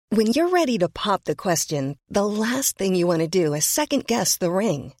When you're ready to pop the question, the last thing you want to do is second-guess the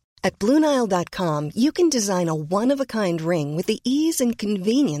ring. At BlueNile.com, you can design a one-of-a-kind ring with the ease and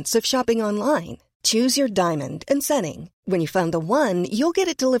convenience of shopping online. Choose your diamond and setting. When you find the one, you'll get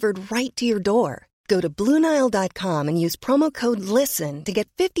it delivered right to your door. Go to BlueNile.com and use promo code LISTEN to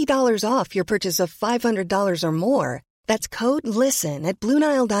get $50 off your purchase of $500 or more. That's code LISTEN at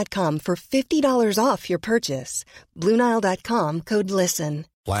BlueNile.com for $50 off your purchase. BlueNile.com, code LISTEN.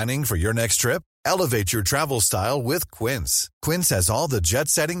 Planning for your next trip? Elevate your travel style with Quince. Quince has all the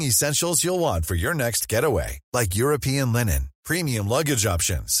jet-setting essentials you'll want for your next getaway, like European linen, premium luggage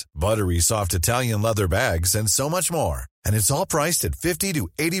options, buttery soft Italian leather bags, and so much more. And it's all priced at 50 to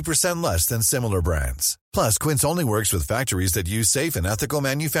 80% less than similar brands. Plus, Quince only works with factories that use safe and ethical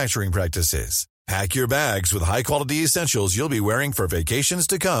manufacturing practices. Pack your bags with high-quality essentials you'll be wearing for vacations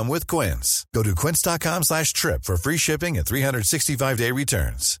to come with Quince. Go to quince.com/trip for free shipping and 365-day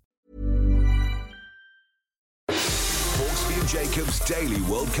returns. Hawksby and Jacobs Daily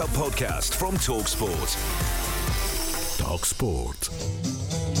World Cup Podcast from TalkSport. TalkSport.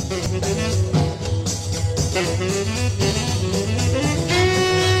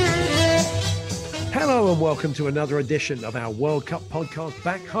 Hello and welcome to another edition of our World Cup podcast,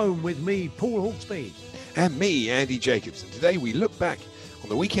 Back Home with me, Paul Hawksby. And me, Andy Jacobs. And today we look back on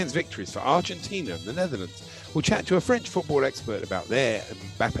the weekend's victories for Argentina and the Netherlands. We'll chat to a French football expert about their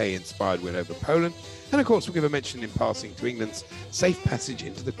Mbappe-inspired win over Poland. And of course, we'll give a mention in passing to England's safe passage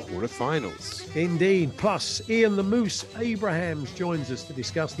into the quarter-finals. Indeed. Plus, Ian the Moose Abrahams joins us to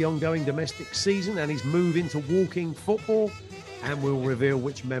discuss the ongoing domestic season and his move into walking football. And we'll reveal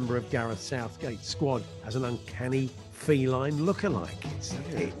which member of Gareth Southgate's squad has an uncanny feline lookalike.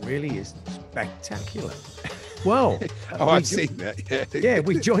 It really is spectacular. Well, I've seen that. Yeah,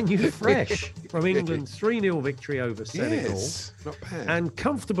 we join you fresh from England's 3-0 victory over Senegal. Yes, not bad. And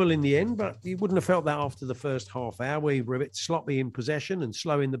comfortable in the end, but you wouldn't have felt that after the first half hour. We were a bit sloppy in possession and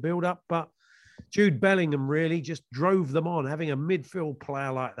slow in the build-up, but Jude Bellingham really just drove them on, having a midfield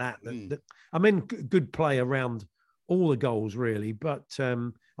player like that. Good play around all the goals, really. But I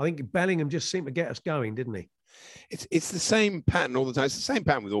think Bellingham just seemed to get us going, didn't he? It's the same pattern all the time. It's the same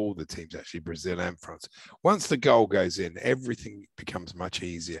pattern with all the teams, actually, Brazil and France. Once the goal goes in, everything becomes much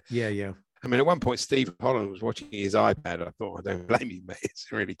easier. Yeah. I mean, at one point, Steve Holland was watching his iPad. I thought, I don't blame you, mate.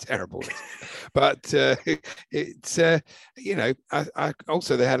 It's really terrible. But it's, I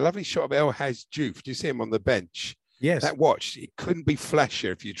also, they had a lovely shot of El Hadj Diouf. Do you see him on the bench? Yes. That watch, it couldn't be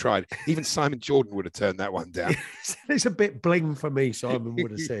flashier if you tried. Even Simon Jordan would have turned that one down. It's a bit bling for me, Simon would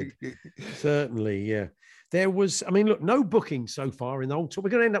have said. Certainly, yeah. There was, look, no booking so far in the whole tour.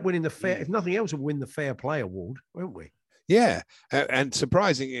 We're going to end up winning the fair, if nothing else, we'll win the Fair Play Award, won't we? Yeah. And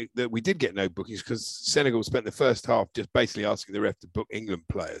surprising that we did get no bookings because Senegal spent the first half just basically asking the ref to book England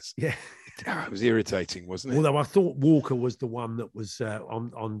players. Yeah. It was irritating, wasn't it? Although I thought Walker was the one that was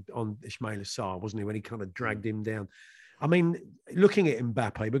on Ismail Assar, wasn't he, when he kind of dragged him down. I mean, looking at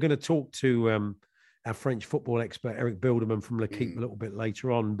Mbappe, we're going to talk to our French football expert, Eric Bilderman from L'Equipe a little bit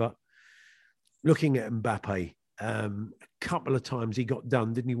later on, but looking at Mbappe, a couple of times he got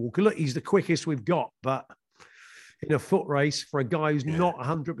done, didn't he, Walker? Look, he's the quickest we've got, but in a foot race for a guy who's not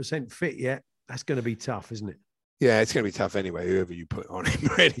 100% fit yet, that's going to be tough, isn't it? Yeah, it's going to be tough anyway, whoever you put on him,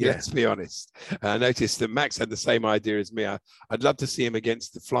 really, let's be honest. I noticed that Max had the same idea as me. I'd love to see him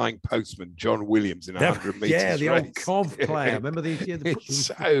against the flying postman, John Williams, in 100 metres Yeah, the race. old Cov player. Remember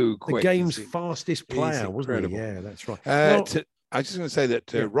so quick. The game's fastest player, wasn't he? Yeah, that's right. I was just going to say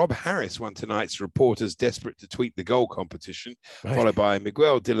that Rob Harris won tonight's Reporters Desperate to Tweet the Goal competition, followed by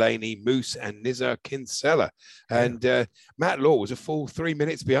Miguel Delaney, Moose, and Nizar Kinsella. And Matt Law was a full 3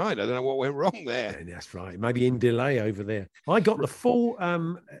 minutes behind. I don't know what went wrong there. Yeah, that's right. Maybe in delay over there. I got the full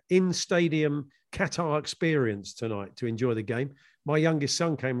in-stadium Qatar experience tonight to enjoy the game. My youngest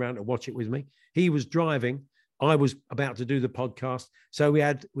son came round to watch it with me. He was driving. I was about to do the podcast. So we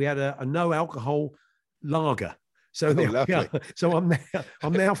had a no alcohol lager. So, so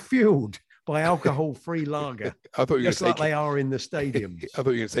I'm now fueled by alcohol-free lager. I thought you were just like they are in the stadiums. I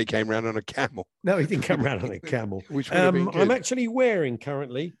thought you were going to say he came round on a camel. No, he didn't come round on a camel. Which would have been good. I'm actually wearing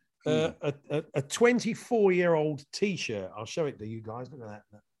currently a 24-year-old T-shirt. I'll show it to you guys. Look at that.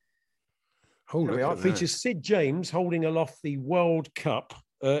 It features Sid James holding aloft the World Cup.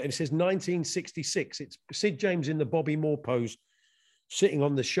 It says 1966. It's Sid James in the Bobby Moore pose, sitting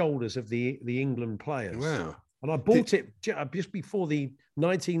on the shoulders of the England players. Wow. And I bought it just before the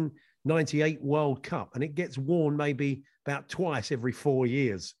 1998 World Cup, and it gets worn maybe about twice every 4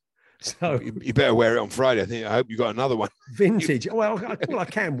 years. So you better wear it on Friday. I hope you got another one. Vintage. Well, I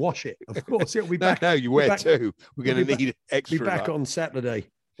can wash it. Of course, it'll be back. No, you wear two. We're going to need extra. Be back on Saturday.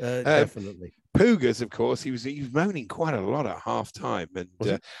 Definitely. Pugas, of course, he was moaning quite a lot at half time. And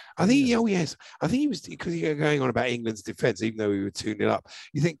I think, yes, I think he was, because he was going on about England's defence, even though we were 2-0 up.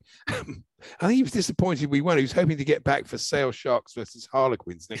 You think, I think he was disappointed we won. He was hoping to get back for Sale Sharks versus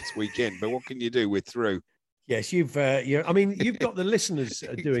Harlequins next weekend. But what can you do? We're through. Yes, you've got the listeners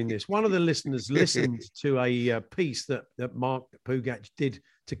doing this. One of the listeners listened to a piece that Mark Pugac did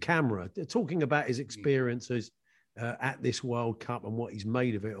to camera, talking about his experiences at this World Cup and what he's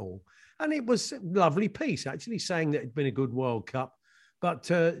made of it all. And it was a lovely piece, actually, saying that it'd been a good World Cup. But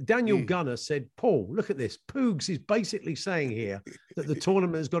Daniel Gunner said, Paul, look at this. Poogs is basically saying here that the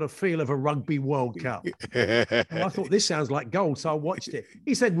tournament has got a feel of a Rugby World Cup. And I thought, this sounds like gold, so I watched it.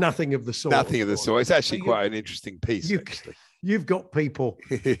 He said nothing of the sort. Nothing of the sort. It's actually quite an interesting piece, actually. You've got people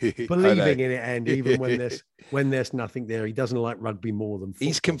believing in it, and even when there's nothing there, he doesn't like rugby more than football.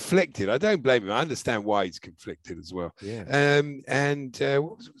 He's conflicted. I don't blame him. I understand why he's conflicted as well. Yeah.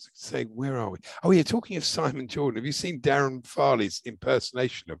 What was I saying? Where are we? Oh, yeah. Talking of Simon Jordan, have you seen Darren Farley's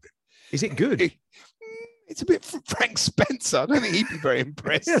impersonation of him? Is it good? It's a bit Frank Spencer. I don't think he'd be very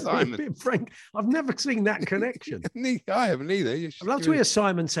impressed, Simon. Frank, I've never seen that connection. I haven't either. I'd love to hear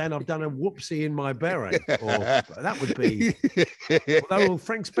Simon saying, I've done a whoopsie in my beret. Or that would be... Although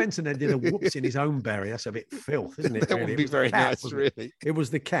Frank Spencer then did a whoops in his own beret. That's a bit filth, isn't it? That would be very nice, really. It was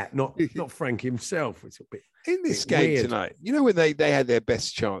the cat, not Frank himself. It's a bit... In this game weird tonight, you know, when they had their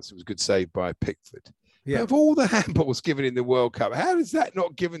best chance, it was a good save by Pickford. Yeah. But of all the handballs given in the World Cup, how is that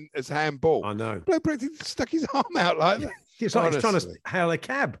not given as handball? I know. Bloke practically stuck his arm out like that. It's like he's trying to hail a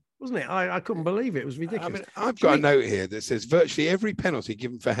cab, wasn't it? I couldn't believe it. It was ridiculous. I mean, I've got a note here that says virtually every penalty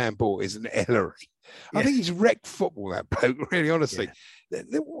given for handball is an Ellery. I think he's wrecked football, that bloke, really, honestly. Yeah.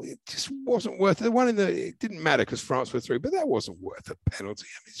 It just wasn't worth it. The one it didn't matter because France were through, but that wasn't worth a penalty.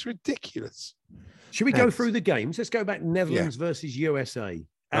 I mean, it's ridiculous. Should we go through the games? Let's go back Netherlands versus USA.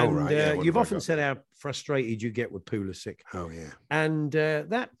 And you've often said how frustrated you get with Pulisic. Oh, yeah. And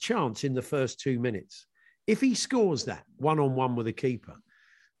that chance in the first 2 minutes, if he scores that one-on-one with a keeper,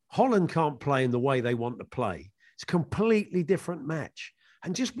 Holland can't play in the way they want to play. It's a completely different match.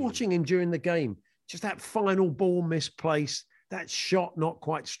 And just watching him during the game, just that final ball misplaced, that shot not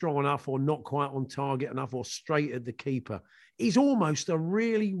quite strong enough or not quite on target enough or straight at the keeper. He's almost a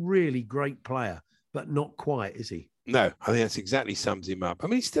really, really great player, but not quite, is he? No, I think that's exactly sums him up. I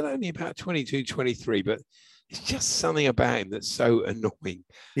mean, he's still only about 22, 23, but it's just something about him that's so annoying.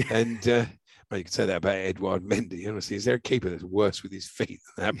 Yeah. And well, you could say that about Edouard Mendy. Honestly, is there a keeper that's worse with his feet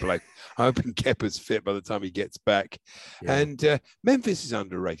than that bloke? I hope Kepa's fit by the time he gets back. Yeah. And Memphis is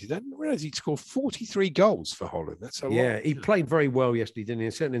underrated. I didn't realize he'd scored 43 goals for Holland. That's a lot. Yeah, he played very well yesterday, didn't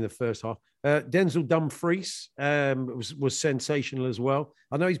he? Certainly in the first half. Denzel Dumfries was sensational as well.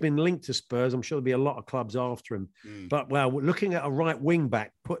 I know he's been linked to Spurs. I'm sure there'll be a lot of clubs after him. But, well, looking at a right wing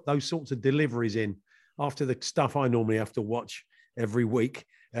back, put those sorts of deliveries in after the stuff I normally have to watch every week.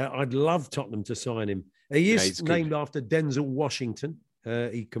 I'd love Tottenham to sign him. He is named after Denzel Washington.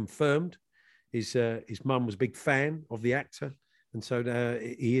 He confirmed. His mum was a big fan of the actor, and so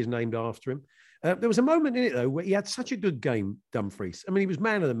he is named after him. There was a moment in it, though, where he had such a good game, Dumfries. I mean, he was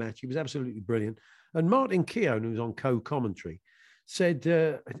man of the match. He was absolutely brilliant. And Martin Keown, who was on co-commentary, said,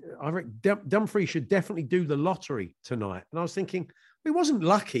 I reckon Dumfries should definitely do the lottery tonight. And I was thinking, he wasn't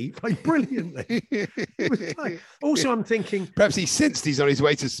lucky. He played brilliantly. Also, I'm thinking... Perhaps he sensed he's on his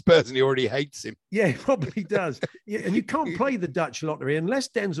way to Spurs and he already hates him. Yeah, he probably does. Yeah, and you can't play the Dutch lottery unless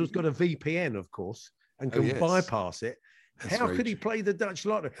Denzel's got a VPN, of course, and can bypass it. How could he play the Dutch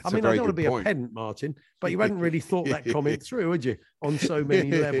lottery? I mean, I don't want to be a pedant, Martin, but you hadn't really thought that comment through, would you, on so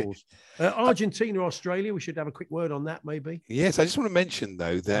many levels? Argentina, Australia, we should have a quick word on that, maybe. Yes, I just want to mention,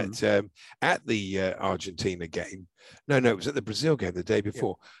 though, that at the Argentina game, it was at the Brazil game the day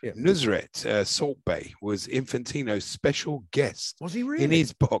before, Nusret Salt Bay was Infantino's special guest. Was he really? In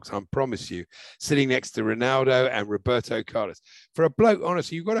his box, I promise you, sitting next to Ronaldo and Roberto Carlos. For a bloke,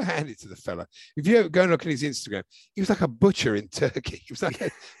 honestly, you've got to hand it to the fella. If you go and look at his Instagram, he was like a butcher in Turkey. He was like a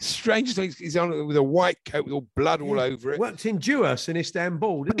strange thing. He's on with a white coat with all blood all over it. Worked in Duas in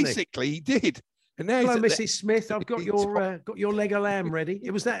Istanbul, didn't he? Basically, he did. And now hello, Mrs. Smith. I've got your leg of lamb ready.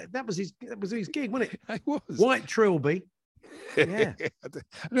 It was that was his gig, wasn't it? It was White Trilby. Yeah, I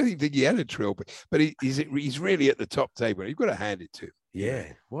don't even think he had a Trilby, but he's really at the top table. You've got to hand it to him. Yeah,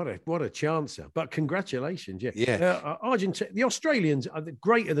 what a chancer! But congratulations, yeah. Argentina, the Australians are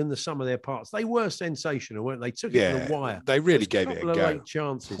greater than the sum of their parts. They were sensational, weren't they? Took it to the wire. They really gave it a go. Late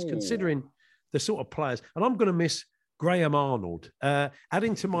chances, considering the sort of players. And I'm going to miss Graham Arnold.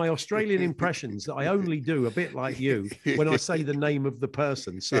 Adding to my Australian impressions that I only do a bit like you when I say the name of the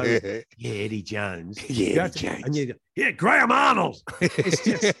person. So, yeah, Eddie Jones. Yeah, Eddie Jones. And you go, yeah, Graham Arnold. It's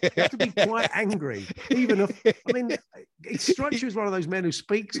just, you have to be quite angry. Even if, I mean, it strikes you as one of those men who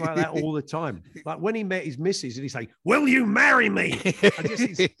speaks like that all the time. Like when he met his missus and he's like, will you marry me?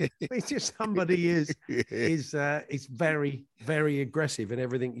 It's just somebody is very, very aggressive in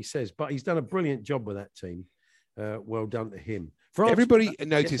everything he says. But he's done a brilliant job with that team. Well done to him. Everybody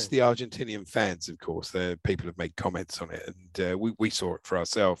noticed the Argentinian fans, of course. The people have made comments on it, and we saw it for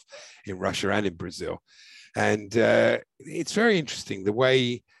ourselves in Russia and in Brazil. And it's very interesting the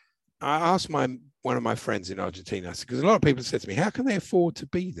way I asked one of my friends in Argentina, because a lot of people said to me, how can they afford to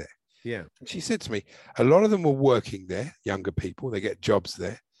be there? Yeah. And she said to me, a lot of them were working there, younger people, they get jobs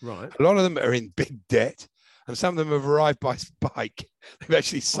there. Right. A lot of them are in big debt, and some of them have arrived by bike. They've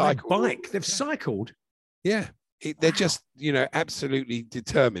actually cycled. Bike? They've cycled? Yeah. They're just, absolutely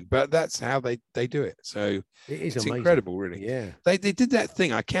determined, but that's how they do it. So it's amazing. Incredible, really. Yeah. They did that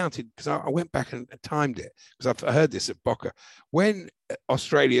thing. I counted because I went back and timed it because I've heard this at Boca. When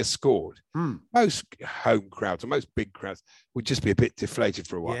Australia scored, most home crowds or most big crowds would just be a bit deflated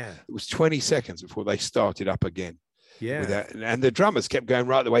for a while. Yeah. It was 20 seconds before they started up again. Yeah. And the drummers kept going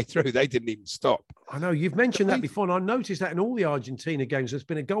right the way through. They didn't even stop. I know you've mentioned that before, and I noticed that in all the Argentina games, there's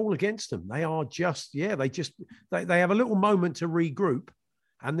been a goal against them. They are just, they have a little moment to regroup,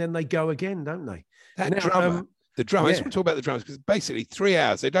 and then they go again, don't they? The drummer. I just want to talk about the drummers because basically 3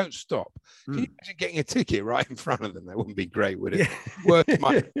 hours, they don't stop. Can you imagine getting a ticket right in front of them? That wouldn't be great, would it?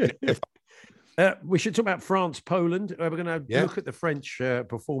 Yeah. We should talk about France, Poland. We're going to look at the French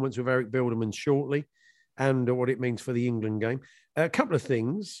performance with Eric Bilderman shortly, and what it means for the England game. A couple of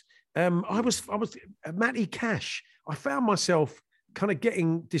things. I was Matty Cash. I found myself kind of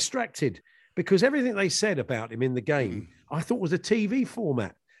getting distracted because everything they said about him in the game, I thought was a TV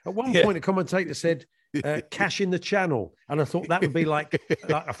format. At one point, a commentator said, "Cash in the channel," and I thought that would be like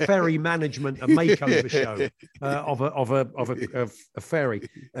a ferry management, a makeover show of a ferry.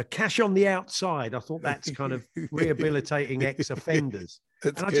 Cash on the outside. I thought that's kind of rehabilitating ex-offenders.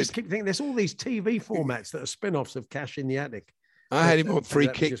 And I just keep thinking there's all these TV formats that are spin-offs of Cash in the Attic. I had him on free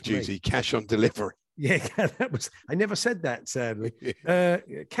kick duty, cash on delivery. Yeah, I never said that, sadly.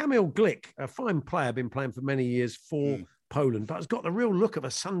 Kamil Glik, a fine player, been playing for many years for Poland, but has got the real look of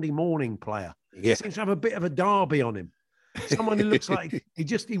a Sunday morning player. Yeah. Seems to have a bit of a derby on him. Someone who looks like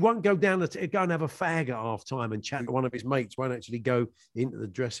he won't go down go and have a fag at half time and chat to one of his mates, won't actually go into the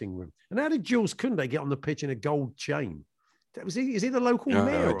dressing room. And how did Jules Koundé get on the pitch in a gold chain? Is he the local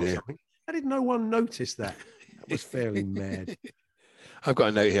mayor or something? How did no one notice that? That was fairly mad. I've got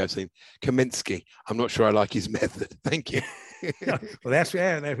a note here. I've seen Kaminsky. I'm not sure I like his method. Thank you. Well,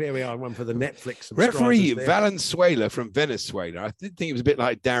 here we are. One for the Netflix. Referee Valenzuela from Venezuela. I did think it was a bit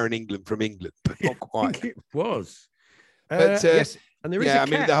like Darren England from England, but not quite. I think it was. But yes, and there is I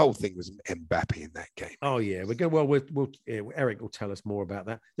mean, the whole thing was Mbappe in that game. Oh yeah, Eric will tell us more about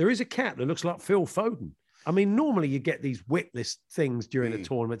that. There is a cat that looks like Phil Foden. I mean, normally you get these witless things during a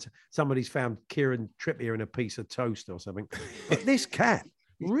tournament. Somebody's found Kieran Trippier in a piece of toast or something. But this cat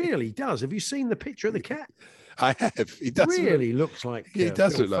really does. Have you seen the picture of the cat? I have. He does really looks like he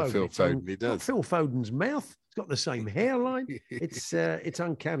does Phil look like Foden. Phil Foden. He does. Phil Foden's mouth. It's got the same hairline. It's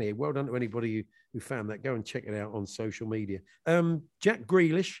uncanny. Well done to anybody who found that. Go and check it out on social media. Jack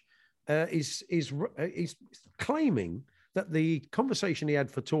Grealish is claiming that the conversation he had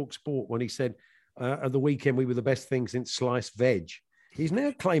for TalkSport when he said, at the weekend, we were the best thing since sliced veg. He's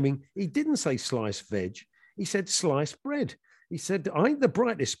now claiming he didn't say sliced veg. He said sliced bread. He said, I ain't the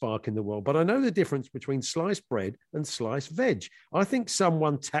brightest spark in the world, but I know the difference between sliced bread and sliced veg. I think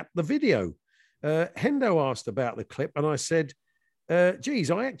someone tapped the video. Hendo asked about the clip, and I said,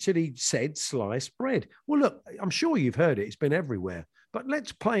 geez, I actually said sliced bread. Well, look, I'm sure you've heard it. It's been everywhere. But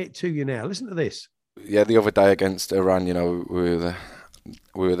let's play it to you now. Listen to this. Yeah, the other day against Iran,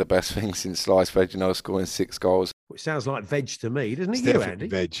 we were the best thing since sliced veg, scoring 6 goals. Which sounds like veg to me, doesn't it? It's you, Andy?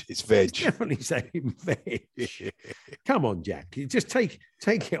 Veg. It's veg. It's definitely saying veg. Come on, Jack. You just take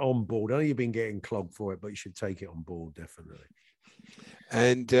it on board. I know you've been getting clogged for it, but you should take it on board, definitely.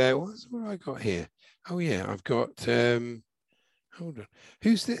 And what have I got here? Oh, yeah, I've got... hold on.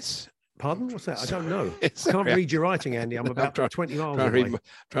 Who's this? Pardon? What's that? I don't know. I can't read your writing, Andy. I'm about 20 miles away.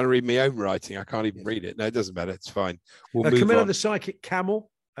 Trying to read my own writing. I can't even read it. No, it doesn't matter. It's fine. We'll move Camilla on. the Psychic Camel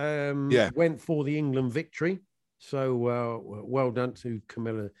went for the England victory. So well done to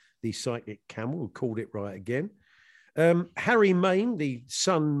Camilla the Psychic Camel, who called it right again. Harry Main, the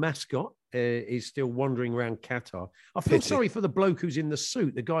Sun mascot, is still wandering around Qatar. I feel sorry for the bloke who's in the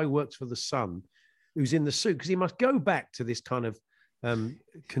suit, the guy who works for the Sun. who's in the suit, because he must go back to this kind of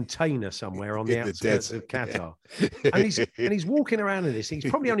container somewhere on the outskirts of Qatar. And he's walking around in this. He's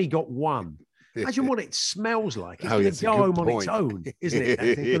probably only got one. Imagine what it smells like. It's going to go home on its own, isn't it?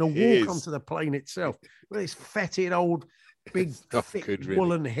 It's going to walk onto the plane itself with this fetid old, big, thick,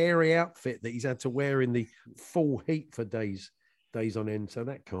 woolen, hairy outfit that he's had to wear in the full heat for days on end. So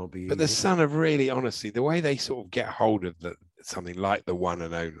that can't be easy. But the Sun have really, honestly, the way they sort of get hold of something like the one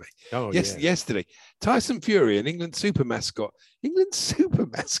and only. Oh, yes. Yesterday, Tyson Fury, an England super mascot.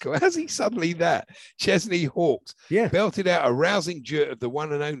 How's he suddenly that? Chesney Hawkes belted out a rousing duet of the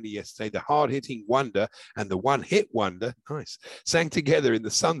one and only yesterday. The hard-hitting wonder and the one-hit wonder, nice, sang together in the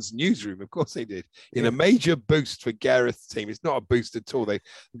Sun's newsroom. Of course they did. In a major boost for Gareth's team. It's not a boost at all. They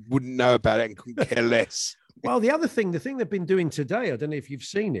wouldn't know about it and couldn't care less. Well, the thing they've been doing today, I don't know if you've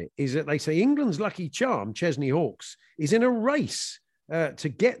seen it, is that they say England's lucky charm, Chesney Hawkes, is in a race to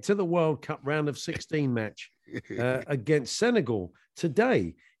get to the World Cup round of 16 match against Senegal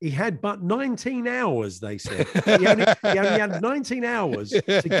today. He had but 19 hours, they said. He only had 19 hours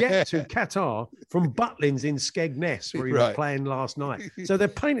to get to Qatar from Butlins in Skegness, where he was playing last night. So they're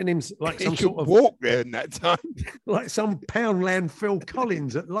painting him like some sort of walk there in that time, like some Poundland Phil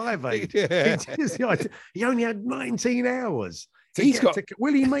Collins at Live Aid. He only had 19 hours.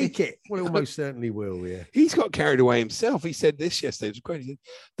 Will he make it? Well, he almost certainly will. Yeah, he's got carried away himself. He said this yesterday. It was great. He said,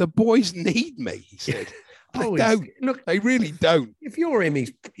 "The boys need me," he said. Look, they really don't. If you're him,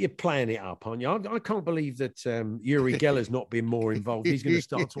 you're playing it up, aren't you? I can't believe that Uri Geller's not been more involved. He's going to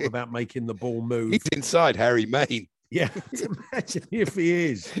start talking about making the ball move. He's inside Harry Main. Yeah, imagine if he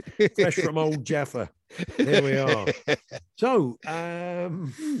is fresh from old Jaffa. There we are.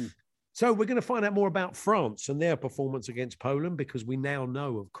 So we're going to find out more about France and their performance against Poland, because we now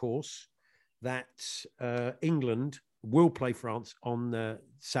know, of course, that England will play France on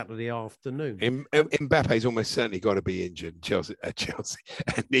Saturday afternoon. Mbappe's almost certainly got to be injured. Chelsea,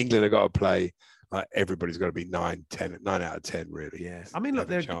 and England have got to play. Everybody's got to be 9 out of 10, really. Yeah, I mean,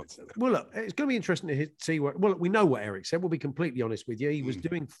 look, it's going to be interesting to see what. Well, we know what Eric said. We'll be completely honest with you. He was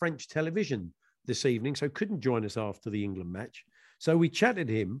doing French television this evening, so couldn't join us after the England match. So we chatted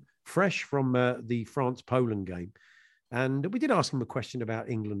him fresh from the France-Poland game, and we did ask him a question about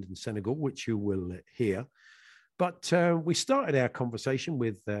England and Senegal, which you will hear. But we started our conversation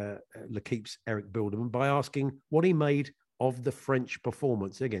with L'Équipe's Eric Bilderman by asking what he made of the French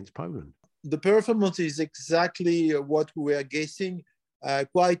performance against Poland. The performance is exactly what we were guessing.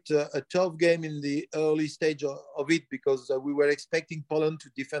 Quite a tough game in the early stage of it, because we were expecting Poland to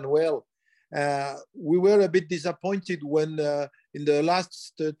defend well. We were a bit disappointed when in the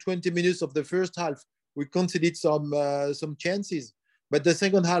last 20 minutes of the first half, we conceded some chances. But the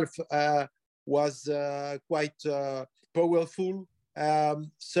second half was quite powerful.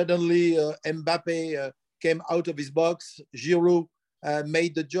 Suddenly, Mbappe came out of his box. Giroud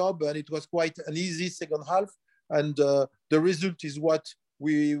made the job, and it was quite an easy second half. And the result is what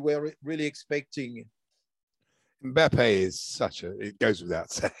we were really expecting. Mbappe is it goes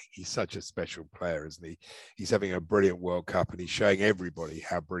without saying, he's such a special player, isn't he? He's having a brilliant World Cup, and he's showing everybody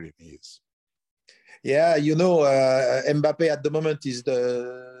how brilliant he is. Yeah, Mbappe at the moment is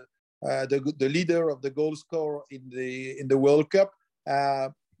the leader of the goal scorer in the World Cup.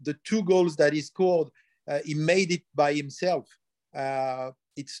 The 2 goals that he scored, he made it by himself.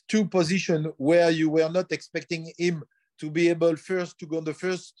 It's 2 positions where you were not expecting him to be able first to go on the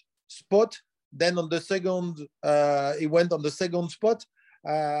first spot. Then on the second, he went on the second spot.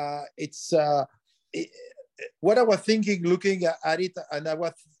 What I was thinking, looking at it, and I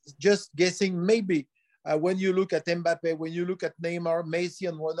was just guessing, maybe when you look at Mbappe, when you look at Neymar, Messi,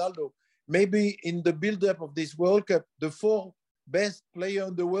 and Ronaldo, maybe in the build-up of this World Cup, the 4 best players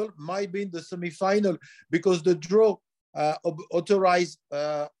in the world might be in the semi-final, because the draw authorized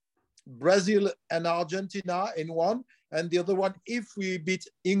Brazil and Argentina in one, and the other one, if we beat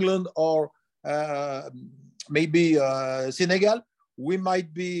England or maybe Senegal, we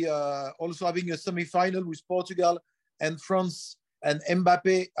might be also having a semi-final with Portugal and France, and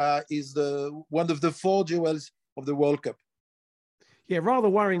Mbappe is one of the 4 jewels of the World Cup. Yeah, rather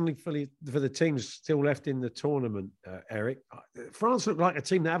worryingly for the teams still left in the tournament, Eric. France look like a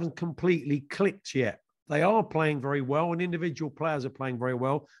team that haven't completely clicked yet. They are playing very well, and individual players are playing very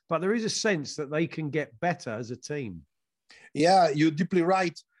well, but there is a sense that they can get better as a team. Yeah, you're deeply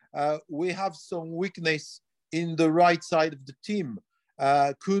right. We have some weakness in the right side of the team.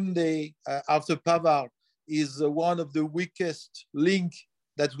 Koundé, after Pavard, is one of the weakest link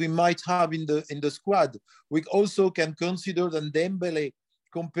that we might have in the squad. We also can consider that Dembélé,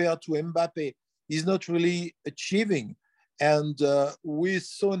 compared to Mbappe, is not really achieving. And we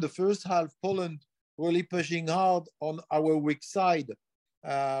saw in the first half Poland really pushing hard on our weak side.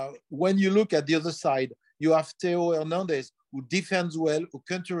 When you look at the other side, you have Theo Hernandez, who defends well, who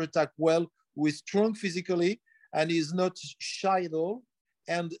counterattack well, who is strong physically, and is not shy at all.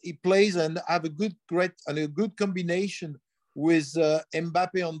 And he plays and have a good combination with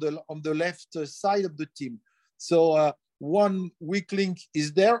Mbappe on the left side of the team. So one weak link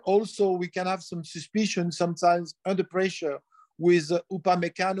is there. Also, we can have some suspicion sometimes under pressure with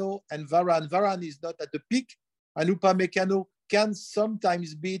Upamecano and Varane. Varane is not at the peak, and Upamecano can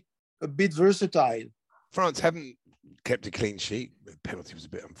sometimes be a bit versatile. France haven't kept a clean sheet. The penalty was a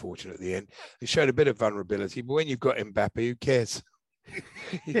bit unfortunate at the end. It showed a bit of vulnerability, but when you've got Mbappe, who cares?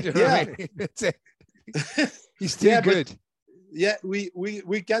 You know what I mean? He's still good.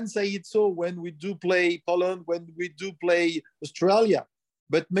 We can say it so when we do play Poland, when we do play Australia,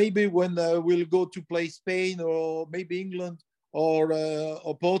 but maybe when we'll go to play Spain or maybe England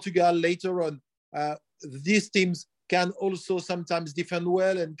or Portugal later on, these teams can also sometimes defend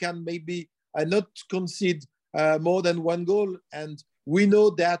well and can maybe not concede more than one goal. And we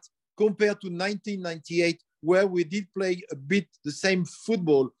know that compared to 1998, where we did play a bit the same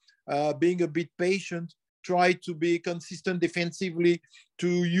football, being a bit patient, try to be consistent defensively,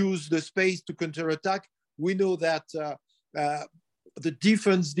 to use the space to counterattack. We know that the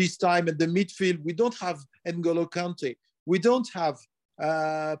defense this time at the midfield, we don't have N'Golo Kante. We don't have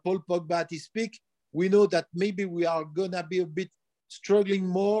Paul Pogba at his peak. We know that maybe we are going to be a bit struggling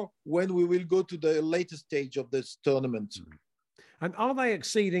more when we will go to the later stage of this tournament. And are they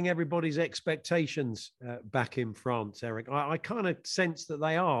exceeding everybody's expectations back in France, Eric? I kind of sense that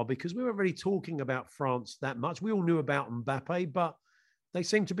they are, because we weren't really talking about France that much. We all knew about Mbappe, but they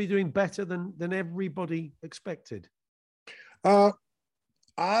seem to be doing better than everybody expected.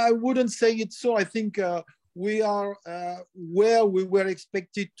 I wouldn't say it so. I think we are where we were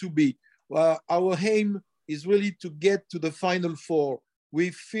expected to be. Our aim is really to get to the Final Four. We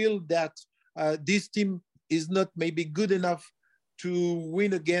feel that this team is not maybe good enough to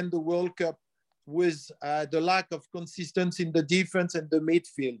win again the World Cup with the lack of consistency in the defense and the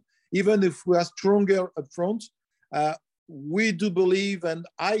midfield. Even if we are stronger up front, we do believe, and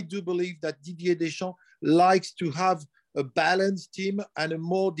I do believe, that Didier Deschamps likes to have a balanced team and a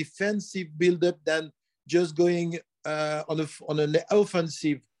more defensive build-up than just going on an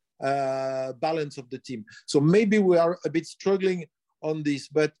offensive balance of the team. So maybe we are a bit struggling on this,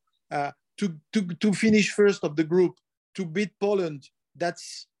 but to finish first of the group, to beat Poland,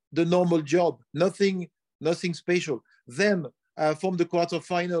 that's the normal job. Nothing special. Then from the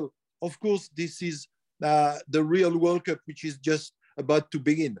quarterfinal, of course, this is the real World Cup, which is just about to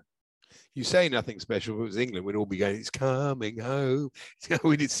begin. You say nothing special. If it was England, we'd all be going, it's coming home.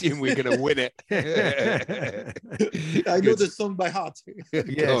 We'd assume we're going to win it. I know the song by heart.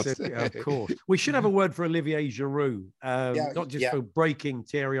 Yes, of course. We should have a word for Olivier Giroud, not just for breaking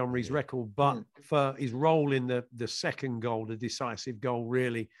Thierry Henry's record, but for his role in the second goal, the decisive goal,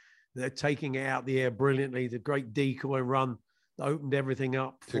 really. They're taking it out the air brilliantly. The great decoy run that opened everything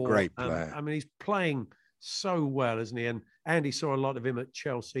up. It's a great player. I mean, he's playing so well, isn't he? And Andy saw a lot of him at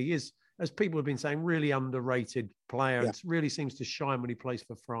Chelsea. He is, as people have been saying, really underrated player. It really seems to shine when he plays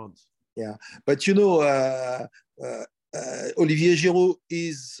for France. Yeah, but you know, Olivier Giroud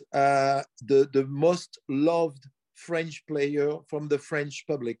is the most loved French player from the French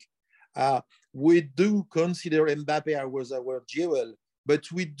public. We do consider Mbappe as our jewel, but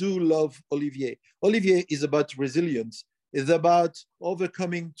we do love Olivier. Olivier is about resilience. It's about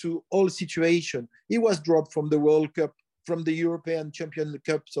overcoming to all situations. He was dropped from the World Cup, from the European Champions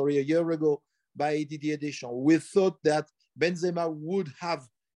Cup, a year ago by Didier Deschamps. We thought that Benzema would have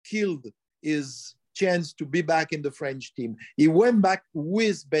killed his chance to be back in the French team. He went back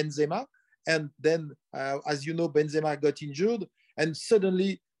with Benzema, and then, as you know, Benzema got injured, and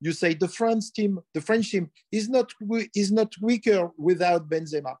suddenly you say the French team is not weaker without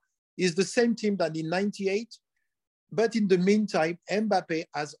Benzema. It's the same team than in '98, but in the meantime, Mbappe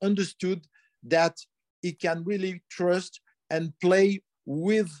has understood that he can really trust and play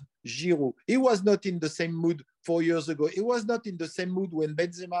with Giroud. He was not in the same mood 4 years ago. He was not in the same mood when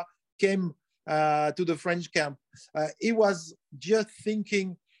Benzema came to the French camp. He was just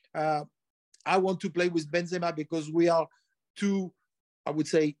thinking, I want to play with Benzema because we are two, I would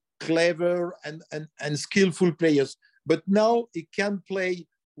say, clever and skillful players. But now he can play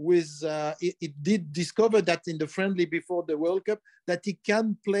with, he did discover that in the friendly before the World Cup, that he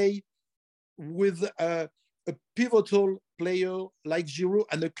can play with a pivotal player like Giroud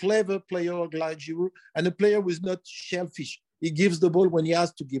and a clever player like Giroud and a player who is not selfish. He gives the ball when he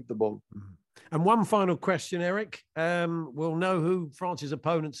has to give the ball. Mm-hmm. And one final question, Eric. We'll know who France's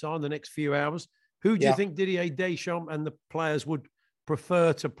opponents are in the next few hours. Who do you think Didier Deschamps and the players would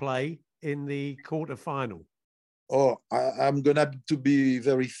prefer to play in the quarterfinal? Oh, I'm going to be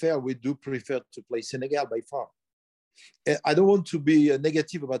very fair. We do prefer to play Senegal by far. I don't want to be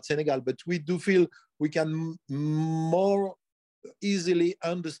negative about Senegal, but we do feel we can more easily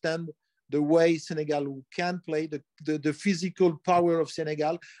understand the way Senegal can play, the physical power of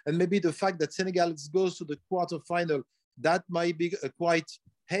Senegal, and maybe the fact that Senegal goes to the quarterfinal, that might be a quite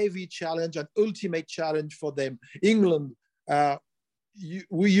heavy challenge, an ultimate challenge for them. England,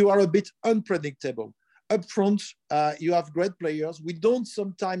 you are a bit unpredictable. Up front, you have great players. We don't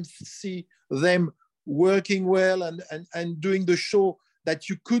sometimes see them working well and doing the show that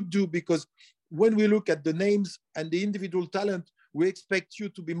you could do, because when we look at the names and the individual talent, we expect you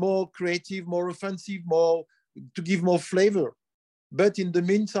to be more creative, more offensive, to give more flavor. But in the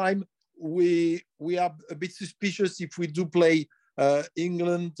meantime, we are a bit suspicious if we do play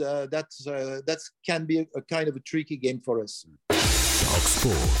England. That can be a kind of a tricky game for us. Talk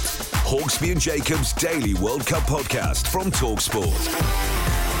Sport. Hawksbee and Jacobs Daily World Cup podcast from Talk Sport.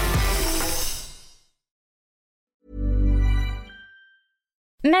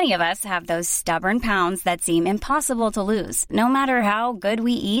 Many of us have those stubborn pounds that seem impossible to lose, no matter how good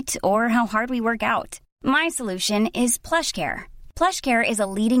we eat or how hard we work out. My solution is PlushCare. PlushCare is a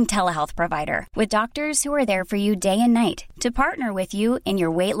leading telehealth provider with doctors who are there for you day and night to partner with you in your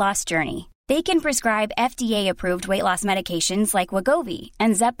weight loss journey. They can prescribe FDA-approved weight loss medications like Wegovy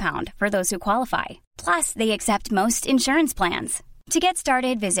and Zepbound for those who qualify. Plus, they accept most insurance plans. To get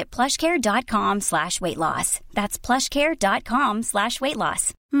started, visit plushcare.com/weightloss. That's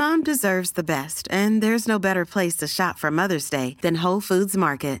plushcare.com/weightloss. Mom deserves the best, and there's no better place to shop for Mother's Day than Whole Foods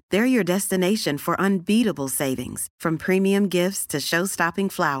Market. They're your destination for unbeatable savings, from premium gifts to show-stopping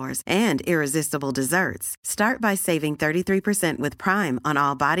flowers and irresistible desserts. Start by saving 33% with Prime on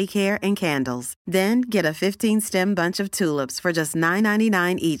all body care and candles. Then get a 15-stem bunch of tulips for just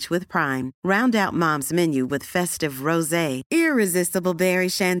 $9.99 each with Prime. Round out Mom's menu with festive rosé, irresistible berry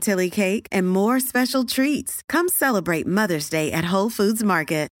chantilly cake, and more special treats. Come celebrate Mother's Day at Whole Foods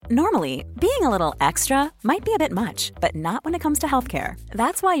Market. Normally, being a little extra might be a bit much, but not when it comes to healthcare.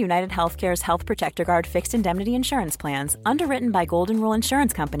 That's why United Healthcare's Health Protector Guard fixed indemnity insurance plans, underwritten by Golden Rule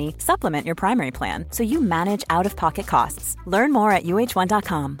Insurance Company, supplement your primary plan so you manage out-of-pocket costs. Learn more at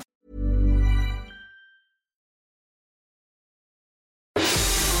uh1.com.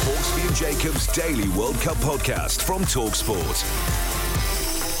 Hawksbee and Jacobs Daily World Cup podcast from Talk Sport.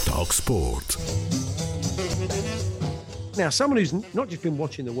 Talk Sport. Now, someone who's not just been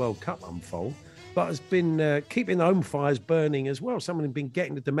watching the World Cup unfold, but has been keeping the home fires burning as well. Someone who's been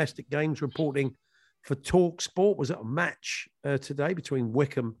getting the domestic games, reporting for Talk Sport, was at a match today between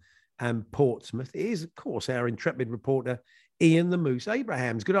Wycombe and Portsmouth. It is, of course, our intrepid reporter, Ian the Moose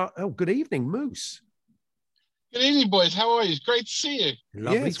Abrahams. Good evening, Moose. Good evening, boys. How are you? It's great to see you.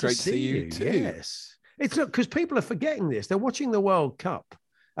 Lovely it's great to see you too. Yes. It's because people are forgetting this. They're watching the World Cup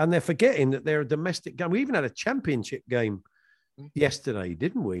and they're forgetting that they're a domestic game. We even had a championship game yesterday,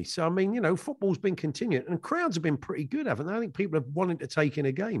 didn't we? So, I mean, football's been continuing and crowds have been pretty good, haven't they? I think people have wanted to take in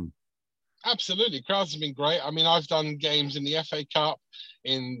a game. Absolutely. Crowds have been great. I mean, I've done games in the FA Cup,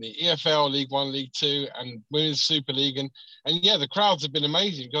 in the EFL, League One, League Two, and Women's Super League. And yeah, the crowds have been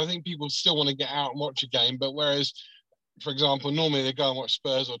amazing because I think people still want to get out and watch a game. But whereas, for example, normally they go and watch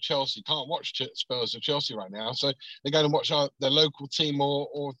Spurs or Chelsea, can't watch Spurs or Chelsea right now. So they're going to watch their local team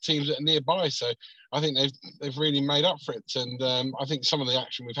or teams that are nearby. So I think they've really made up for it. And I think some of the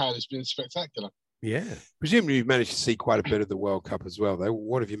action we've had has been spectacular. Yeah. Presumably you've managed to see quite a bit of the World Cup as well, though.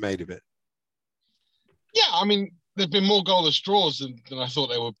 What have you made of it? Yeah, I mean, there've been more goalless draws than I thought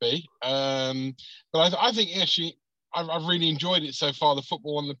there would be. But I think actually I've really enjoyed it so far, the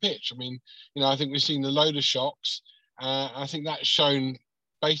football on the pitch. I mean, I think we've seen a load of shocks. I think that's shown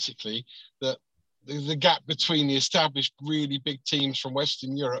basically that the gap between the established really big teams from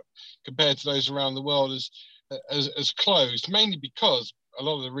Western Europe compared to those around the world has closed, mainly because a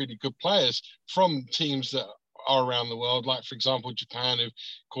lot of the really good players from teams that are around the world, like, for example, Japan, who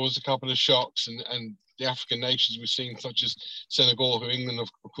caused a couple of shocks, and the African nations we've seen, such as Senegal, who England, of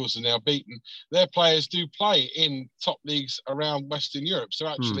course, has now beaten, their players do play in top leagues around Western Europe. So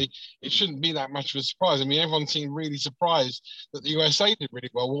actually, it shouldn't be that much of a surprise. I mean, everyone seemed really surprised that the USA did really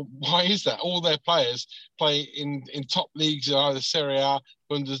well. Well, why is that? All their players play in top leagues, either Serie A,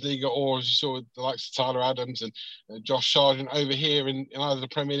 Bundesliga, or, as you saw, with the likes of Tyler Adams and Josh Sargent over here in either the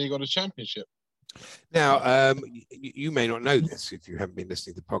Premier League or the Championship. Now, you may not know this if you haven't been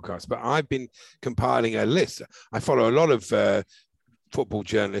listening to the podcast, but I've been compiling a list. I follow a lot of football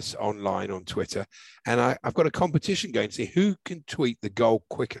journalists online on Twitter, and I've got a competition going to see who can tweet the goal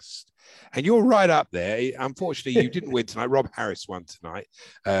quickest. And you're right up there. Unfortunately, you didn't win tonight. Rob Harris won tonight.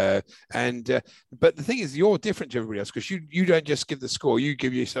 But the thing is, you're different to everybody else because you don't just give the score. You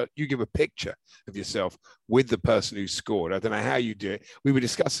give a picture of yourself with the person who scored. I don't know how you do it. We were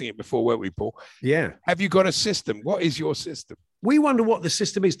discussing it before, weren't we, Paul? Yeah. Have you got a system? What is your system? We wonder what the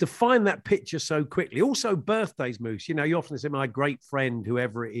system is to find that picture so quickly. Also, birthdays, Moose. You know, you often say, my great friend,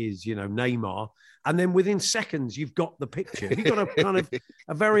 whoever it is, you know, Neymar. And then within seconds, you've got the picture. You've got a kind of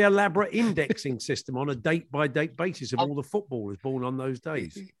a very elaborate indexing system on a date-by-date basis of all the footballers born on those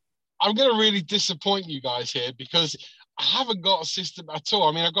days. I'm going to really disappoint you guys here because I haven't got a system at all.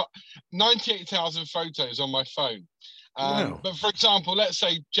 I mean, I've got 98,000 photos on my phone. Wow. But for example, let's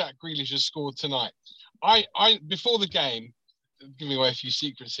say Jack Grealish has scored tonight. I before the game, giving away a few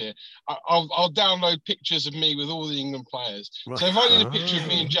secrets here, I'll download pictures of me with all the England players. Right. So if I did a picture of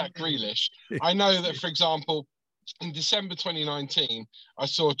me and Jack Grealish, I know that, for example, in December 2019, I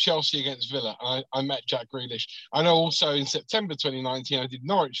saw Chelsea against Villa and I met Jack Grealish. I know also in September 2019, I did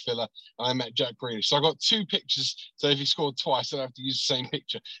Norwich Villa and I met Jack Grealish. So I got two pictures. So if he scored twice, I don't have to use the same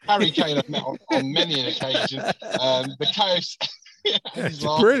picture. Harry Kane I've met on many an occasion. The chaos. That's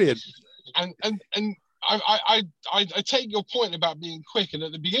brilliant. And I take your point about being quick. And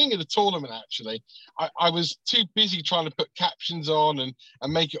at the beginning of the tournament, actually, I was too busy trying to put captions on and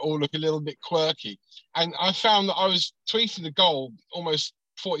make it all look a little bit quirky. And I found that I was tweeting the goal almost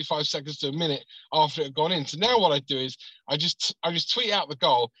 45 seconds to a minute after it had gone in. So now what I do is I just tweet out the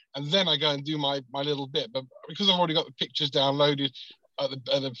goal and then I go and do my little bit. But because I've already got the pictures downloaded at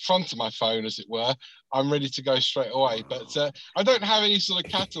the front of my phone, as it were, I'm ready to go straight away. But I don't have any sort of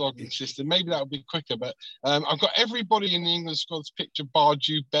cataloguing system. Maybe that would be quicker. But I've got everybody in the England squad's picture bar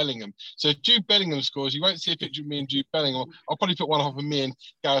Jude Bellingham. So if Jude Bellingham scores, you won't see a picture of me and Jude Bellingham. I'll probably put one up of me and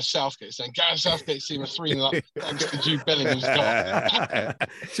Gareth Southgate saying, Gareth Southgate's team are 3-0 up thanks to Jude Bellingham's goal.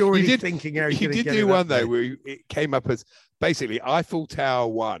 It's already thinking how you did do one, though, where it came up as basically Eiffel Tower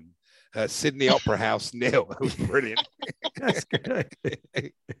 1. Sydney Opera House 0. That was brilliant. That's good.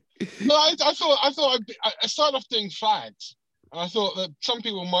 No, I thought I started off doing flags, and I thought that some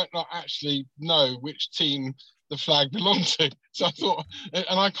people might not actually know which team the flag belonged to. So I thought an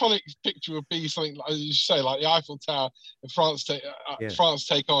iconic picture would be something like, as you say, like the Eiffel Tower. France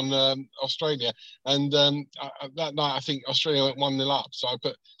take on Australia, and that night I think Australia went 1-0 up. So I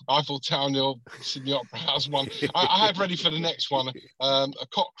put Eiffel Tower 0, Sydney Opera House 1. I had ready for the next one a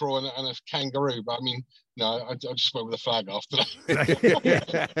cockerel and a kangaroo, but I mean, no, I just went with a flag after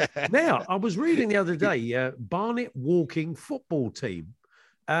that. Now, I was reading the other day, Barnet Walking football team.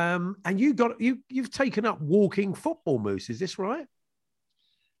 And you've taken up walking football, Moose. Is this right?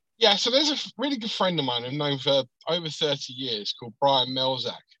 Yeah. So there's a really good friend of mine I've known for over 30 years called Brian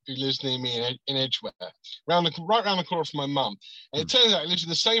Melzak, who lives near me in Edgware, right around the corner from my mum. And it turns out he lives in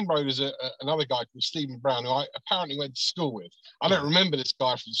the same road as another guy called Stephen Brown, who I apparently went to school with. I don't remember this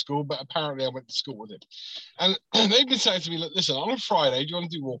guy from school, but apparently I went to school with him. And they've been saying to me, look, listen, on a Friday, do you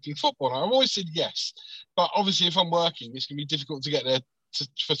want to do walking football? And I've always said yes. But obviously, if I'm working, it's going to be difficult to get there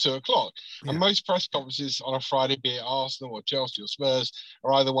for 2 o'clock. Yeah. And most press conferences on a Friday, be it Arsenal or Chelsea or Spurs,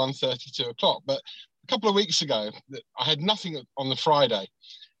 are either 1:30, 2 o'clock. But a couple of weeks ago, I had nothing on the Friday.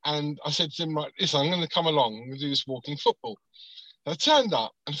 And I said to him, right, listen, I'm going to come along. I'm going to do this walking football. And I turned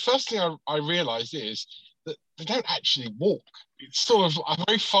up, and the first thing I realised is that they don't actually walk. It's sort of a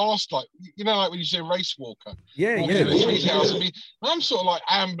very fast, like, you know, like when you see a race walker. Yeah. 3,000 meters. I'm sort of like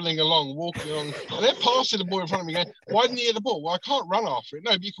ambling along, walking along, and they're passing the ball in front of me going, why didn't you get the ball? Well, I can't run after it.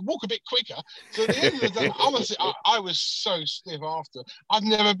 No, but you can walk a bit quicker. So at the end of the day, honestly, I was so stiff after. I've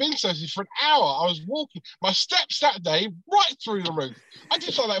never been so stiff. For an hour, I was walking. My steps that day, right through the roof. I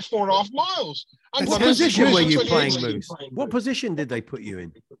did like 4.5 miles. What position were you playing, Moose? What position did they put you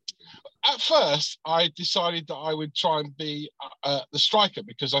in? At first, I decided that I would try and be the striker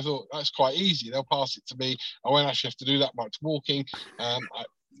because I thought that's quite easy. They'll pass it to me. I won't actually have to do that much walking.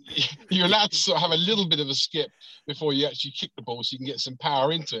 You're allowed to sort of have a little bit of a skip before you actually kick the ball so you can get some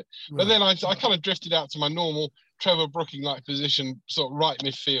power into it. But then I kind of drifted out to my normal Trevor Brooking-like position, sort of right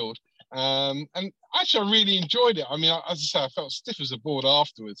midfield. And actually, I really enjoyed it. I mean, as I say, I felt stiff as a board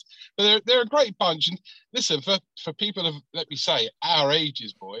afterwards. But they're a great bunch. And listen, for people of, let me say, our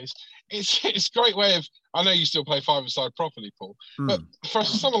ages, boys, it's a great way of, I know you still play five-a-side properly, Paul, but for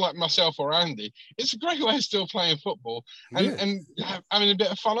someone like myself or Andy, it's a great way of still playing football and having a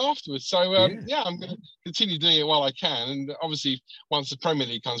bit of fun afterwards. So, I'm going to continue doing it while I can. And obviously, once the Premier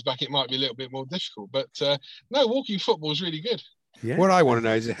League comes back, it might be a little bit more difficult. But no, walking football is really good. Yeah. What I want to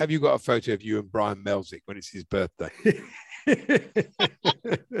know is, have you got a photo of you and Brian Melzick when it's his birthday?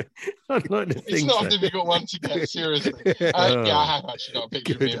 I'd like to think it's not so. a difficult one to get, seriously. Yeah, I have actually got a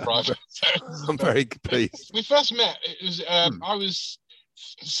picture of me in private. I'm very pleased. We first met, it was I was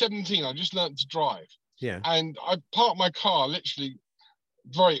 17, I just learned to drive. Yeah. And I parked my car literally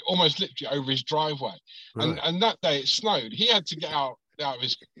almost literally over his driveway. Right. And that day it snowed. He had to get out of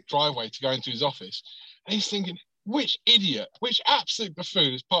his driveway to go into his office. And he's thinking, which idiot, which absolute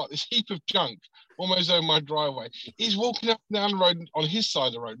buffoon has parked this heap of junk almost over my driveway? He's walking up and down the road on his side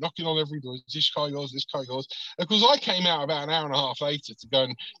of the road, knocking on every door. Is this car yours? This car yours? Of course, I came out about an hour and a half later to go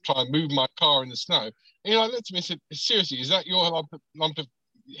and try and move my car in the snow. And I looked at me and said, seriously, is that your lump of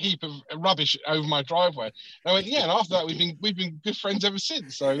heap of rubbish over my driveway? And I went, yeah. And after that, we've been good friends ever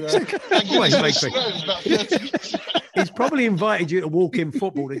since. So he's probably invited you to walk in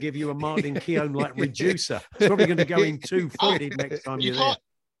football to give you a Martin Keown like reducer. He's probably going to go in 2-footed next time you're there.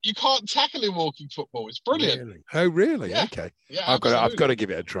 You can't tackle in walking football. It's brilliant. Really? Oh, really? Yeah. Okay. Yeah, I've got to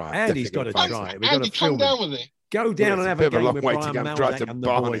give it a try. Andy's got to try it. We've got Andy, to film come down with it. Go down and have a game with Brian Malzak and the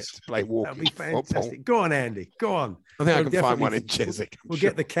boys. To play walking That'd be fantastic. football. Go on, Andy. Go on. I think I can find one in Chiswick. We'll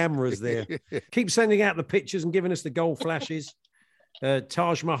get the cameras there. Keep sending out the pictures and giving us the goal flashes.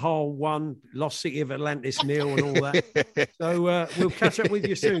 Taj Mahal 1, Lost City of Atlantis 0 and all that. So we'll catch up with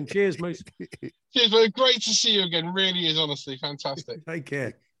you soon. Cheers, Moose. Cheers, well, great to see you again. Really is, honestly, fantastic. Take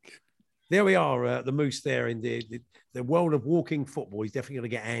care. There we are, the Moose there in the world of walking football. He's definitely going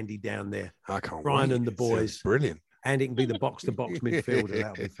to get Andy down there. I can't Brian wait. and the boys. Brilliant. Andy can be the box-to-box midfielder.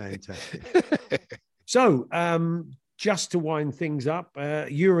 That'll be fantastic. So, just to wind things up,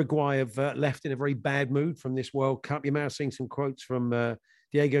 Uruguay have left in a very bad mood from this World Cup. You may have seen some quotes from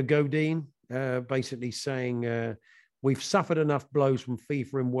Diego Godin, basically saying, we've suffered enough blows from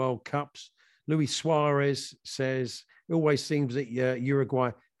FIFA in World Cups. Luis Suarez says, it always seems that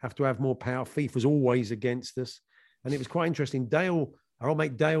Uruguay have to have more power. FIFA's always against us. And it was quite interesting. Our old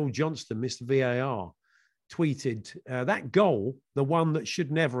mate Dale Johnston, Mr. VAR, tweeted that goal, the one that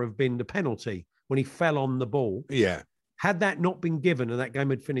should never have been the penalty when he fell on the ball. Yeah. Had that not been given and that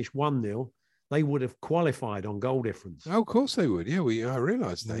game had finished 1-0, they would have qualified on goal difference. Oh, of course they would. Yeah, I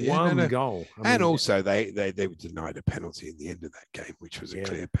realised that. One goal. And also they were denied a penalty in the end of that game, which was a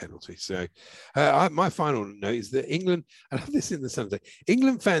clear penalty. So my final note is that England, I love this in the Sunday,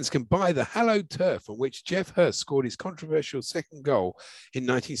 England fans can buy the hallowed turf on which Geoff Hurst scored his controversial second goal in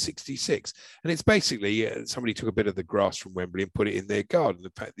 1966. And it's basically somebody took a bit of the grass from Wembley and put it in their garden,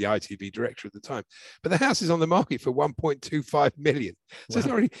 the ITV director at the time. But the house is on the market for 1.25 million. So it's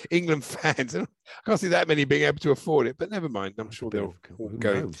not really England fans. I can't see that many being able to afford it, but never mind. I'm sure they'll all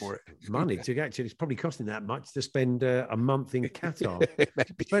go in for it. Money to actually, it's probably costing that much to spend a month in Qatar,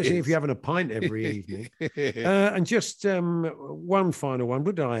 especially if you're having a pint every evening. And just one final one.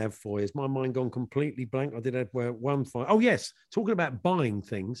 What did I have for you? Has my mind gone completely blank? I did have one final. Oh, yes. Talking about buying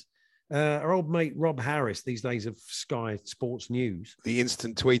things. Our old mate Rob Harris, these days of Sky Sports News. The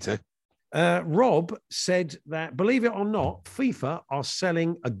instant tweeter. Rob said that, believe it or not, FIFA are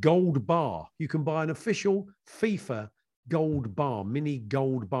selling a gold bar. You can buy an official FIFA gold bar, mini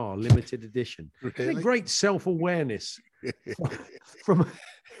gold bar, limited edition. Really? Great self-awareness from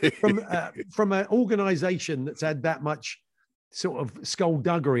an organisation that's had that much sort of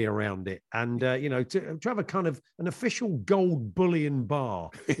skullduggery around it, and to have a kind of an official gold bullion bar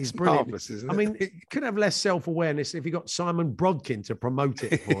is brilliant. Marvelous, isn't it? I mean, it could have less self-awareness if you got Simon Brodkin to promote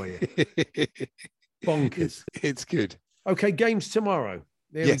it for you. Bonkers. It's good. Okay, games tomorrow.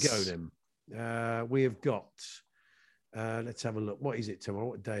 There Yes. we go then. We have got. Let's have a look. What is it tomorrow?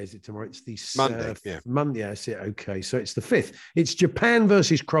 What day is it tomorrow? It's the Monday. Yeah. Monday. That's it. Okay, so it's the 5th. It's Japan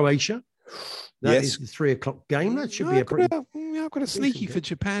versus Croatia. That is the 3:00 game. That should be a pretty. I've got a sneaky for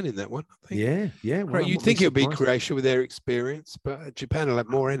Japan in that one. I think. Yeah. Well, you'd think it would be Croatia with their experience, but Japan will have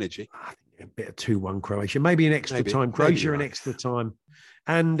more energy. I think a bit of 2-1 Croatia, maybe an extra time. Croatia an extra time,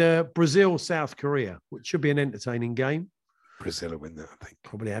 and Brazil, South Korea, which should be an entertaining game. Brazil will win that, I think.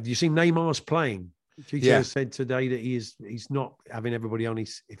 Probably. Have you seen Neymar's playing? Chicho said today that he's not having everybody on.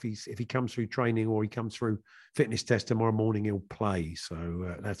 If he comes through training or he comes through fitness test tomorrow morning, he'll play.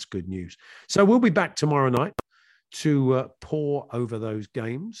 So that's good news. So we'll be back tomorrow night to pore over those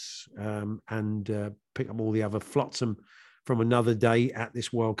games and pick up all the other flotsam from another day at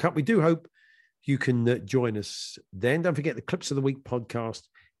this World Cup. We do hope you can join us then. Don't forget the Clips of the Week podcast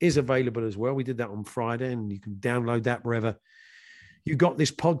is available as well. We did that on Friday, and you can download that wherever you got this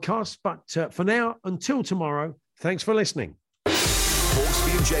podcast. But for now, until tomorrow, thanks for listening.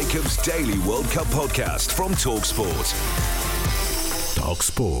 Hawksby and Jacobs Daily World Cup podcast from TalkSport.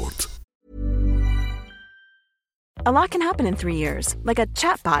 TalkSport. A lot can happen in 3 years, like a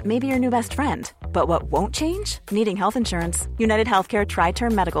chatbot may be your new best friend. But what won't change? Needing health insurance. United Healthcare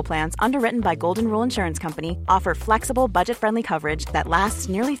Tri-Term Medical Plans, underwritten by Golden Rule Insurance Company, offer flexible, budget-friendly coverage that lasts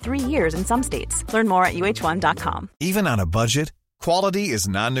nearly 3 years in some states. Learn more at uh1.com. Even on a budget, quality is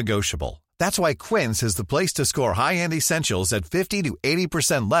non-negotiable. That's why Quince is the place to score high-end essentials at 50 to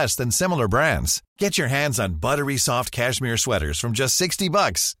 80% less than similar brands. Get your hands on buttery soft cashmere sweaters from just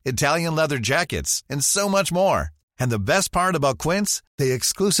 $60, Italian leather jackets, and so much more. And the best part about Quince, they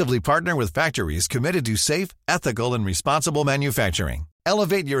exclusively partner with factories committed to safe, ethical, and responsible manufacturing.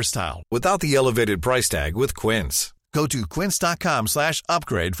 Elevate your style without the elevated price tag with Quince. Go to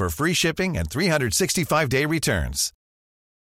quince.com/upgrade for free shipping and 365-day returns.